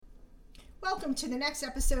Welcome to the next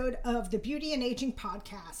episode of the Beauty and Aging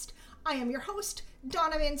Podcast. I am your host,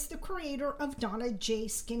 Donna Mintz, the creator of Donna J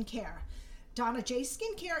Skincare. Donna J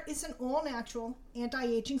Skincare is an all-natural,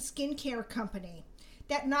 anti-aging skincare company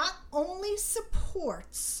that not only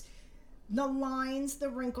supports the lines, the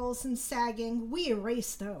wrinkles, and sagging. We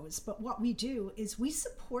erase those, but what we do is we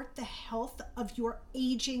support the health of your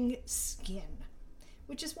aging skin,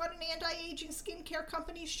 which is what an anti-aging skincare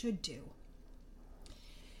company should do.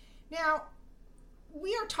 Now,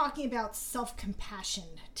 we are talking about self-compassion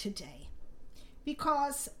today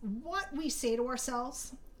because what we say to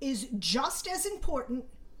ourselves is just as important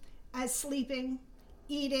as sleeping,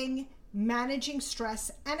 eating, managing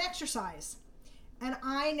stress, and exercise. And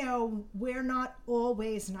I know we're not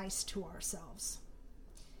always nice to ourselves.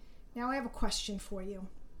 Now, I have a question for you.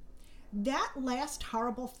 That last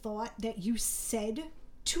horrible thought that you said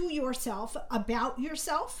to yourself about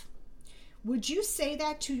yourself, would you say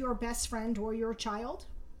that to your best friend or your child?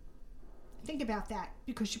 Think about that,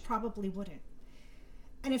 because you probably wouldn't.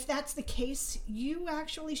 And if that's the case, you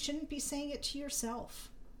actually shouldn't be saying it to yourself.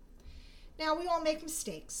 Now, we all make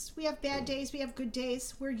mistakes. We have bad days, we have good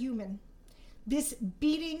days. We're human. This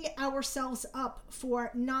beating ourselves up for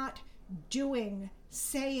not doing,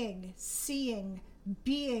 saying, seeing,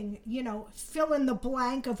 being, fill in the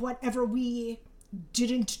blank of whatever we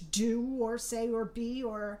didn't do or say or be,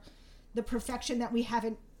 or the perfection that we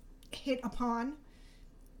haven't hit upon,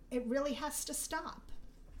 it really has to stop.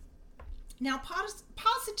 Now,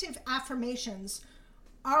 positive affirmations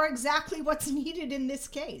are exactly what's needed in this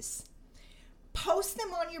case. Post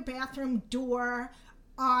them on your bathroom door,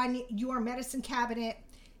 on your medicine cabinet.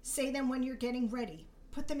 Say them when you're getting ready.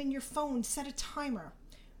 Put them in your phone. Set a timer.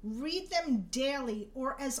 Read them daily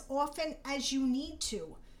or as often as you need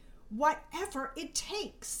to, whatever it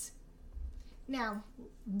takes. Now,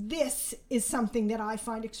 this is something that I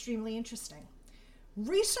find extremely interesting.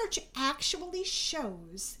 Research actually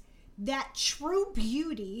shows that true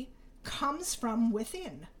beauty comes from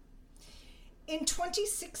within. In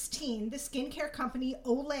 2016, the skincare company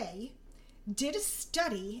Olay did a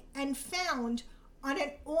study and found on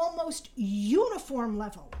an almost uniform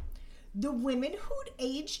level, the women who'd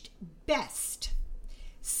aged best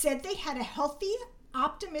said they had a healthy,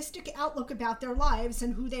 optimistic outlook about their lives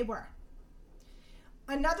and who they were.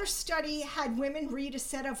 Another study had women read a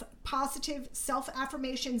set of positive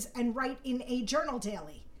self-affirmations and write in a journal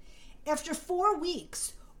daily. After 4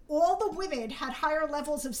 weeks, all the women had higher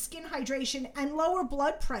levels of skin hydration and lower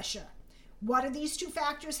blood pressure. What do these two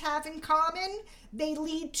factors have in common? They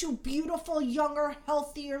lead to beautiful, younger,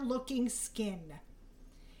 healthier looking skin.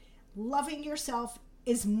 Loving yourself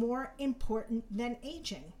is more important than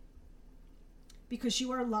aging because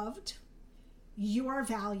you are loved, you are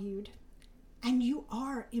valued, and you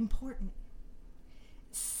are important.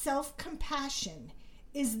 Self-compassion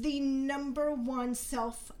is the number one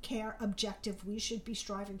self-care objective we should be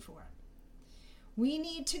striving for. We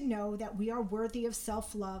need to know that we are worthy of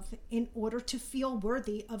self-love in order to feel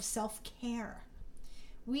worthy of self-care.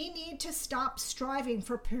 We need to stop striving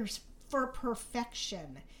for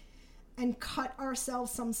perfection and cut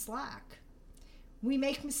ourselves some slack. We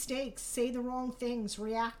make mistakes, say the wrong things,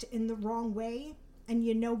 react in the wrong way, and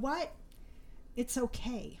you know what? It's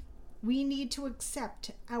okay. We need to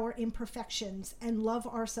accept our imperfections and love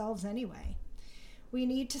ourselves anyway. We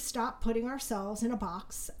need to stop putting ourselves in a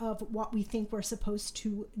box of what we think we're supposed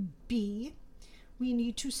to be. We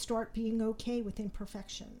need to start being okay with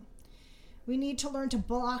imperfection. We need to learn to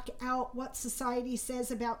block out what society says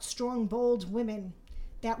about strong, bold women,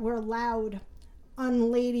 that we're loud,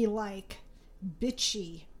 unladylike,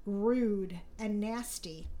 bitchy, rude, and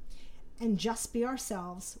nasty, and just be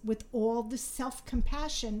ourselves with all the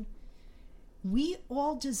self-compassion we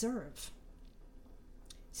all deserve.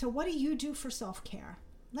 So what do you do for self-care?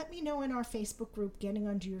 Let me know in our Facebook group, Getting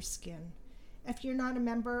Under Your Skin. If you're not a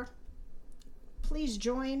member, please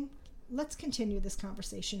join. Let's continue this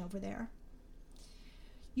conversation over there.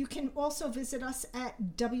 You can also visit us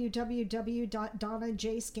at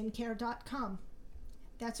www.donnajskincare.com.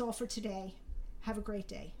 That's all for today. Have a great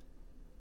day.